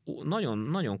gondolom, hogy nagyon,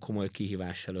 nagyon komoly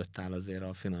kihívás előtt áll azért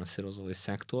a finanszírozói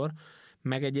szektor,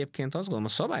 meg egyébként azt gondolom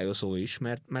a szabályozó is,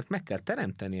 mert meg kell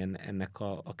teremteni ennek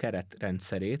a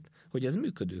keretrendszerét, hogy ez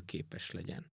működőképes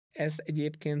legyen. Ez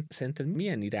egyébként szerinted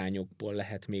milyen irányokból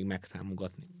lehet még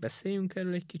megtámogatni? Beszéljünk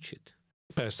erről egy kicsit?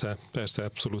 Persze,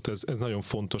 abszolút, ez nagyon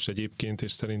fontos egyébként,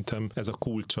 és szerintem ez a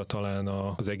kulcsa talán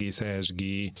az egész ESG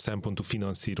szempontú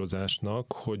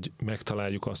finanszírozásnak, hogy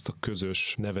megtaláljuk azt a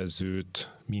közös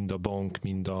nevezőt mind a bank,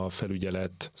 mind a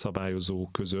felügyelet szabályozó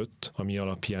között, ami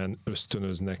alapján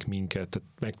ösztönöznek minket,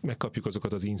 tehát megkapjuk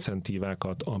azokat az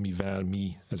incentívákat, amivel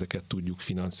mi ezeket tudjuk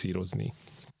finanszírozni.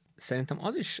 Szerintem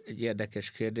az is egy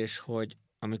érdekes kérdés, hogy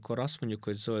amikor azt mondjuk,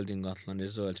 hogy zöld ingatlan és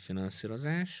zöld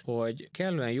finanszírozás, hogy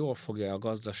kellően jól fogja a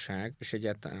gazdaság, és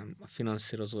egyáltalán a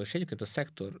finanszírozó, és egyébként a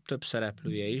szektor több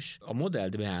szereplője is a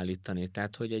modellt beállítani.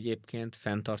 Tehát, hogy egyébként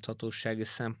fenntarthatósági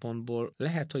szempontból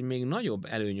lehet, hogy még nagyobb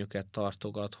előnyöket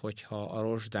tartogat, hogyha a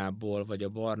rozsdából vagy a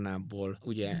barnából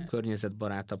ugye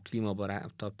környezetbarátabb,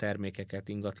 klímabarátabb termékeket,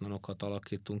 ingatlanokat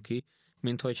alakítunk ki,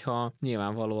 mint hogyha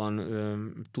nyilvánvalóan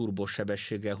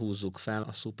turbosebességgel húzzuk fel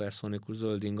a szuperszonikus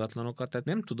zöld ingatlanokat. Tehát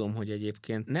nem tudom, hogy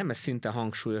egyébként nem ez szinte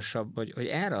hangsúlyosabb, hogy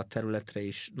erre a területre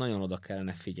is nagyon oda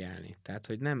kellene figyelni. Tehát,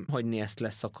 hogy nem hagyni ezt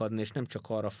leszakadni, és nem csak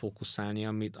arra fókuszálni,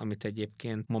 amit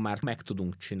egyébként ma már meg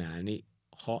tudunk csinálni,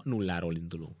 ha nulláról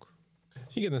indulunk.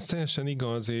 Igen, ez teljesen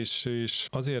igaz, és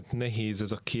azért nehéz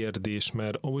ez a kérdés,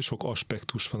 mert oly sok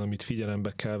aspektus van, amit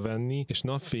figyelembe kell venni, és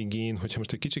napvégén, hogyha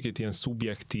most egy kicsikét ilyen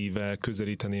szubjektíve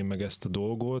közelíteném meg ezt a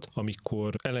dolgot,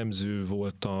 amikor elemző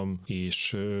voltam,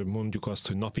 és mondjuk azt,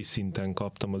 hogy napi szinten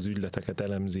kaptam az ügyleteket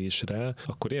elemzésre,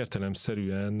 akkor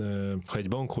értelemszerűen, ha egy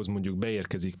bankhoz mondjuk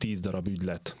beérkezik 10 darab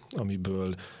ügylet,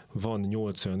 amiből van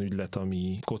 8 olyan ügylet,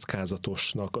 ami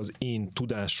kockázatosnak az én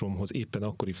tudásomhoz, éppen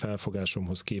akkori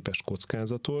felfogásomhoz képest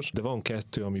kockázatos, de van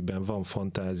 2, amiben van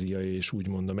fantázia, és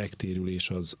úgymond a megtérülés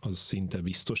az szinte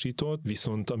biztosított,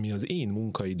 viszont ami az én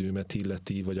munkaidőmet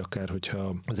illeti, vagy akár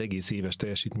hogyha az egész éves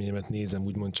teljesítményemet nézem,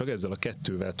 úgymond csak ezzel a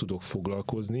 2-vel tudok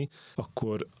foglalkozni,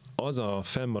 akkor az a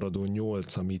fennmaradó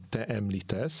 8, amit te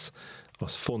említesz,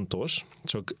 az fontos,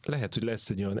 csak lehet, hogy lesz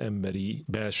egy olyan emberi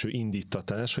belső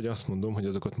indítatás, hogy azt mondom, hogy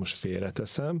azokat most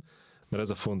félreteszem, mert ez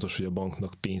a fontos, hogy a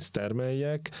banknak pénzt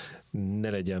termeljek, ne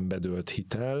legyen bedölt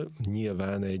hitel.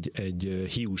 Nyilván egy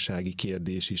hiúsági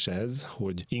kérdés is ez,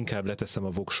 hogy inkább leteszem a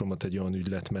voksomat egy olyan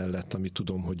ügylet mellett, ami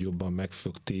tudom, hogy jobban meg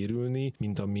fog térülni,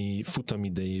 mint ami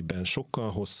futamidejében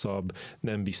sokkal hosszabb,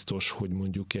 nem biztos, hogy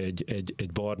mondjuk egy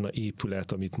barna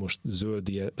épület, amit most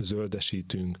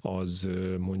zöldesítünk, az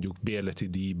mondjuk bérleti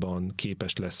díjban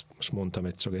képes lesz, most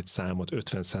mondtam csak egy számot,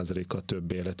 50%-kal több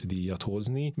bérleti díjat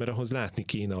hozni, mert ahhoz látni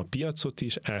kéne a piacot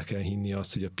is, el kell hinni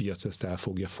azt, hogy a piac ezt el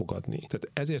fogja fogadni. Tehát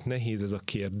ezért nehéz ez a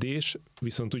kérdés,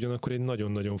 viszont ugyanakkor egy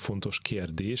nagyon-nagyon fontos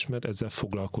kérdés, mert ezzel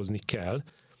foglalkozni kell,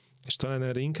 és talán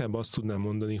erre inkább azt tudnám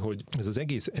mondani, hogy ez az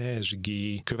egész ESG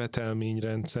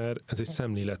követelményrendszer, ez egy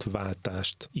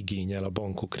szemléletváltást igényel a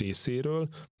bankok részéről.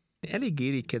 Elég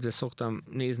érigykedve szoktam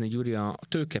nézni, Gyuri, a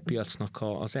tőkepiacnak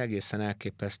az egészen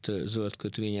elképesztő zöld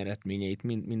kötvény eredményeit,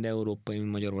 mind európai,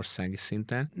 mind magyarországi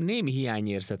szinten. Némi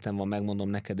hiányérzetem van, megmondom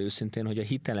neked őszintén, hogy a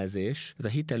hitelezés, ez a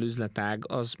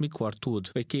hitelüzletág az mikor tud,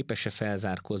 vagy képes-e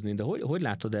felzárkózni, de hogy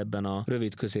látod ebben a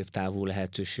rövid középtávú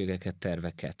lehetőségeket,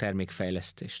 terveket,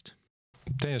 termékfejlesztést?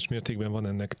 Teljes mértékben van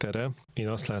ennek tere. Én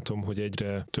azt látom, hogy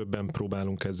egyre többen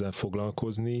próbálunk ezzel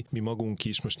foglalkozni. Mi magunk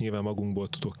is, most nyilván magunkból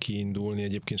tudok kiindulni,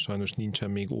 egyébként sajnos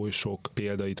nincsen még oly sok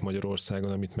példa itt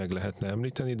Magyarországon, amit meg lehetne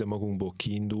említeni, de magunkból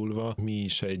kiindulva mi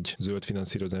is egy zöld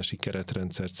finanszírozási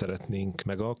keretrendszert szeretnénk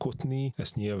megalkotni,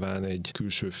 ezt nyilván egy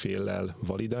külső féllel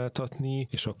validáltatni,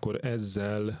 és akkor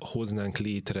ezzel hoznánk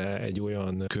létre egy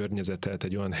olyan környezetet,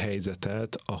 egy olyan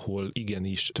helyzetet, ahol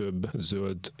igenis több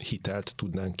zöld hitelt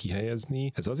tudnánk kihelyezni.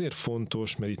 Ez azért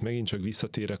fontos, mert itt megint csak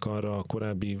visszatérek arra a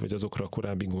korábbi, vagy azokra a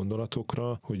korábbi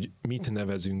gondolatokra, hogy mit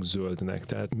nevezünk zöldnek.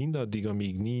 Tehát mindaddig,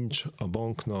 amíg nincs a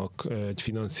banknak, egy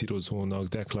finanszírozónak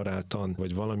deklaráltan,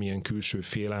 vagy valamilyen külső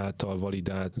fél által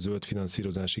validált zöld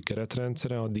finanszírozási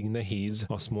keretrendszere, addig nehéz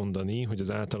azt mondani, hogy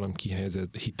az általam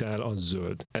kihelyezett hitel az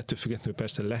zöld. Ettől függetlenül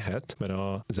persze lehet,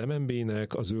 mert az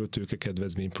MNB-nek a zöld tőke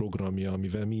kedvezmény programja,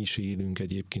 amivel mi is élünk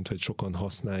egyébként, vagy sokan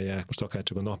használják, most akár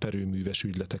csak a naperőműves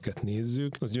ügyleteket nézzük,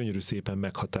 az gyönyörű szépen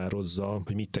meghatározza,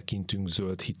 hogy mit tekintünk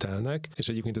zöld hitelnek, és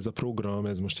egyébként ez a program,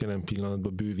 ez most jelen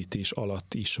pillanatban bővítés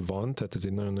alatt is van, tehát ez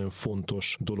egy nagyon-nagyon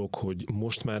fontos dolog, hogy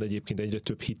most már egyébként egyre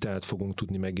több hitelt fogunk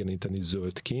tudni megjeleníteni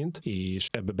zöldként, és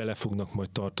ebbe bele fognak majd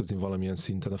tartozni valamilyen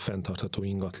szinten a fenntartható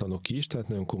ingatlanok is, tehát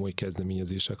nagyon komoly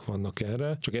kezdeményezések vannak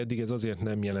erre, csak eddig ez azért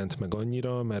nem jelent meg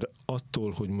annyira, mert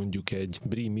attól, hogy mondjuk egy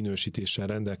BREEAM minősítéssel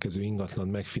rendelkező ingatlan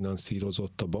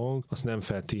megfinanszírozott a bank, azt nem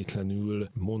feltétlenül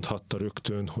mondhatta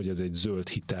rögtön, hogy ez egy zöld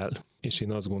hitel. És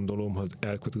én azt gondolom, hogy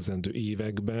elkövetkezendő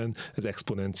években ez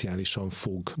exponenciálisan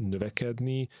fog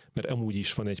növekedni, mert amúgy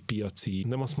is van egy piaci,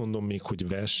 nem azt mondom még, hogy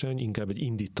verseny, inkább egy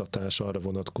indítatás arra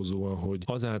vonatkozóan, hogy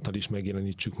azáltal is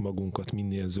megjelenítsük magunkat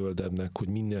minél zöldebbnek, hogy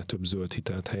minél több zöld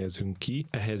hitelt helyezünk ki.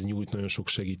 Ehhez nyújt nagyon sok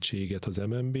segítséget az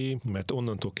MNB, mert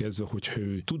onnantól kezdve, hogyha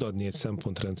ő tud adni egy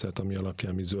szempontrendszert, ami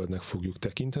alapján mi zöldnek fogjuk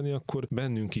tekinteni, akkor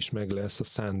bennünk is meg lesz a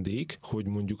szándék, hogy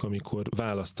mondjuk amikor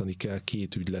választani kell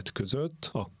két ügylet között,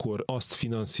 akkor azt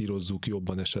finanszírozzuk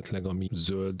jobban esetleg, ami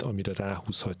zöld, amire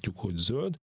ráhúzhatjuk, hogy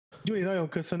zöld, Gyuri, nagyon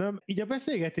köszönöm. Így a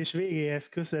beszélgetés végéhez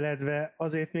közeledve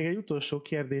azért még egy utolsó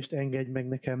kérdést engedj meg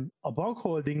nekem. A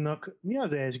bankholdingnak mi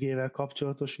az ESG-vel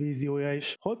kapcsolatos víziója,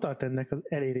 és hol tart ennek az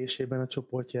elérésében a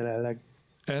csoport jelenleg?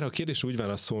 Erre a kérdésre úgy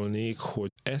válaszolnék,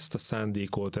 hogy ezt a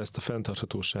szándékot, ezt a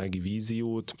fenntarthatósági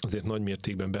víziót azért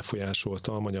nagymértékben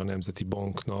befolyásolta a Magyar Nemzeti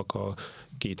Banknak a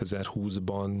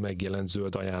 2020-ban megjelent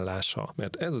zöld ajánlása.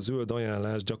 Mert ez a zöld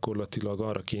ajánlás gyakorlatilag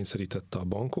arra kényszerítette a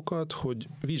bankokat, hogy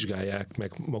vizsgálják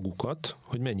meg magukat,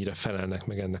 hogy mennyire felelnek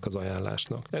meg ennek az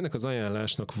ajánlásnak. Ennek az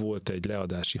ajánlásnak volt egy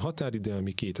leadási határidő,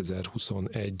 ami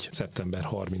 2021. szeptember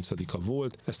 30-a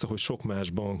volt. Ezt, ahogy sok más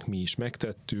bank, mi is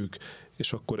megtettük,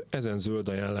 és akkor ezen zöld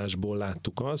ajánlásból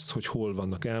láttuk azt, hogy hol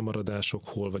vannak elmaradások,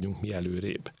 hol vagyunk mi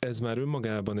előrébb. Ez már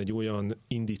önmagában egy olyan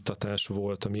indítatás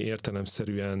volt, ami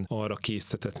értelemszerűen arra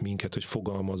késztetett minket, hogy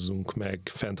fogalmazzunk meg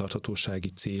fenntarthatósági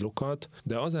célokat,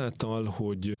 de azáltal,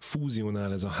 hogy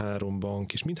fúzionál ez a három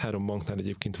bank, és mindhárom banknál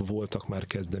egyébként voltak már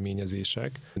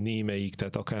kezdeményezések, némelyik,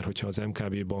 tehát akár hogyha az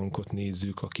MKB bankot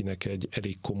nézzük, akinek egy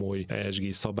elég komoly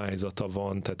ESG szabályzata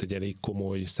van, tehát egy elég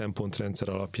komoly szempontrendszer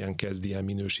alapján kezdi el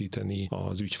minősíteni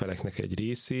az ügyfeleknek egy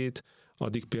részét,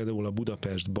 addig például a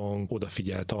Budapest Bank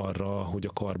odafigyelt arra, hogy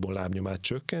a karbonlábnyomát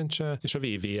csökkentse, és a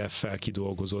WWF-fel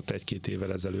kidolgozott 1-2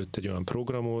 évvel ezelőtt egy olyan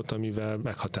programot, amivel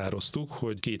meghatároztuk,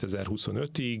 hogy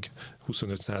 2025-ig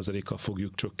 25%-kal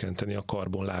fogjuk csökkenteni a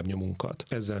karbonlábnyomunkat.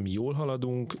 Ezzel mi jól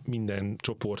haladunk, minden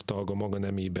csoporttag a maga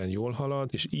nemében jól halad,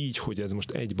 és így, hogy ez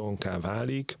most egy banká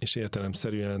válik, és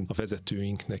értelemszerűen a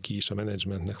vezetőinknek is, a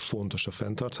menedzsmentnek fontos a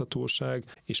fenntarthatóság,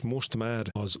 és most már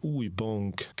az új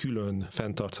bank külön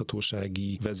fenntarthatósági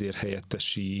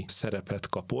vezérhelyettesi szerepet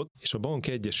kapott, és a bank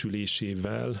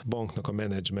egyesülésével banknak a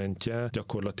menedzsmentje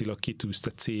gyakorlatilag kitűzte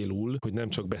célul, hogy nem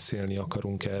csak beszélni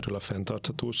akarunk erről a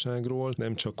fenntarthatóságról,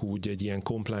 nem csak úgy egy ilyen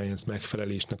compliance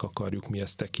megfelelésnek akarjuk mi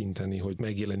ezt tekinteni, hogy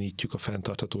megjelenítjük a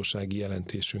fenntarthatósági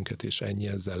jelentésünket, és ennyi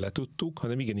ezzel letudtuk,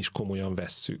 hanem igenis komolyan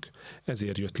vesszük.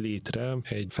 Ezért jött létre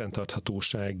egy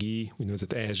fenntarthatósági,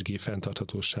 úgynevezett ESG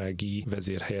fenntarthatósági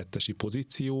vezérhelyettesi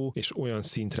pozíció, és olyan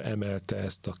szintre emelte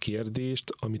ezt a kérdést,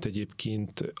 amit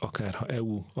egyébként akár ha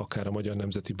EU, akár a Magyar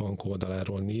Nemzeti Bank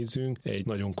oldaláról nézünk, egy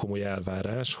nagyon komoly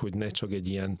elvárás, hogy ne csak egy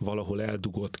ilyen valahol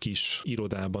eldugott kis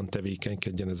irodában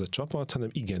tevékenykedjen ez a csapat, hanem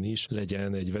igenis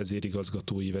legyen egy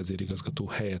vezérigazgató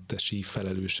helyettesi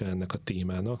felelőse ennek a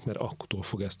témának, mert akkor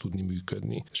fog ez tudni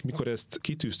működni. És mikor ezt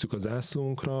kitűztük az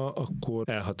zászlónkra, akkor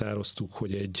elhatároztuk,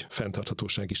 hogy egy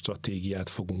fenntarthatósági stratégiát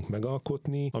fogunk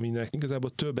megalkotni, aminek igazából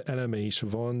több eleme is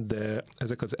van, de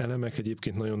ezek az elemek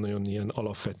egyébként nagyon-nagyon ilyen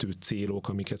alapvető célok,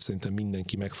 amiket szerintem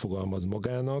mindenki megfogalmaz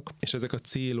magának, és ezek a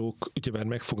célok ugyebár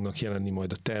meg fognak jelenni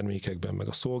majd a termékekben, meg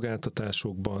a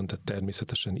szolgáltatásokban, tehát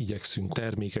természetesen igyekszünk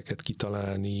termékeket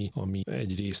kitalálni, ami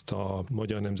egyrészt a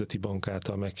Magyar Nemzeti Bank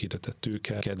által meghirdetett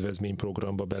tőke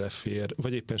kedvezményprogramba belefér,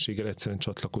 vagy éppenséggel egyszerűen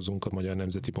csatlakozunk a Magyar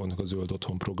Nemzeti Banknak a Zöld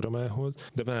Otthon programához,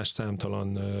 de más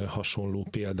számtalan hasonló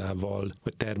példával,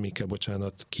 vagy termékkel,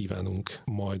 kívánunk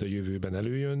majd a jövőben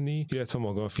előjönni, illetve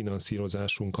maga a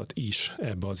finanszírozásunkat is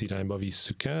ebbe az irányba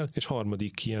visszük el, és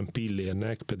harmadik ilyen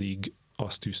pillérnek pedig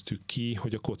azt tűztük ki,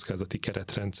 hogy a kockázati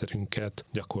keretrendszerünket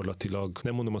gyakorlatilag,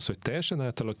 nem mondom azt, hogy teljesen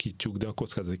átalakítjuk, de a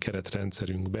kockázati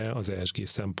keretrendszerünkbe az ESG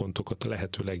szempontokat a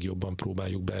lehető legjobban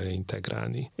próbáljuk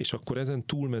beleintegrálni. És akkor ezen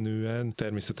túlmenően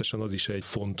természetesen az is egy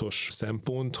fontos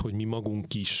szempont, hogy mi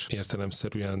magunk is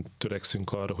értelemszerűen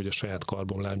törekszünk arra, hogy a saját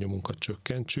karbonlábnyomunkat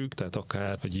csökkentsük, tehát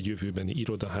akár egy jövőbeni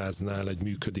irodaháznál, egy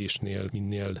működésnél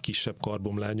minél kisebb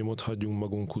karbonlábnyomot hagyjunk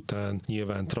magunk után,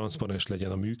 nyilván transzparens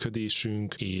legyen a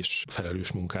működésünk, és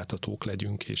felelős munkáltatók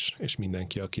legyünk, és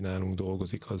mindenki, aki nálunk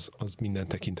dolgozik, az minden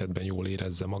tekintetben jól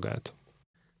érezze magát.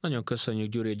 Nagyon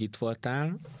köszönjük, Gyuri, hogy itt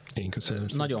voltál. Én köszönöm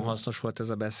szépen. Nagyon hasznos volt ez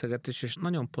a beszélgetés, és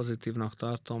nagyon pozitívnak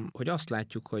tartom, hogy azt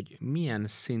látjuk, hogy milyen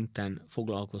szinten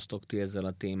foglalkoztok ti ezzel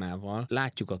a témával.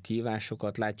 Látjuk a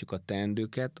kihívásokat, látjuk a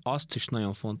teendőket. Azt is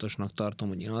nagyon fontosnak tartom,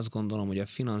 hogy én azt gondolom, hogy a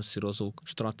finanszírozók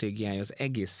stratégiája az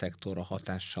egész szektorra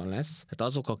hatással lesz. Tehát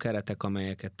azok a keretek,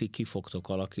 amelyeket ti ki fogtok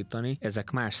alakítani,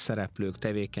 ezek más szereplők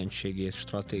tevékenységét,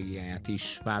 stratégiáját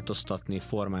is változtatni,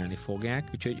 formálni fogják.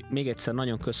 Úgyhogy még egyszer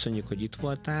nagyon köszönjük, hogy itt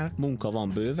voltál. Munka van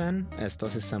bőven, ezt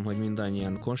azt hiszem, hogy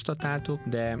mindannyian konstatáltuk,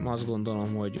 de azt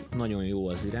gondolom, hogy nagyon jó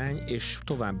az irány, és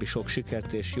további sok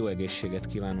sikert és jó egészséget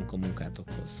kívánunk a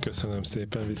munkátokhoz. Köszönöm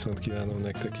szépen, viszont kívánom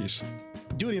nektek is.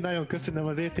 Gyuri, nagyon köszönöm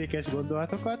az értékes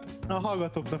gondolatokat, a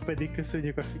hallgatóknak pedig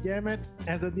köszönjük a figyelmet.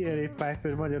 Ez a D.R.A.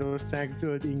 Piper Magyarország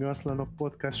zöld ingatlanok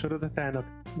podcast sorozatának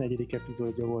 4.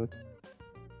 epizódja volt.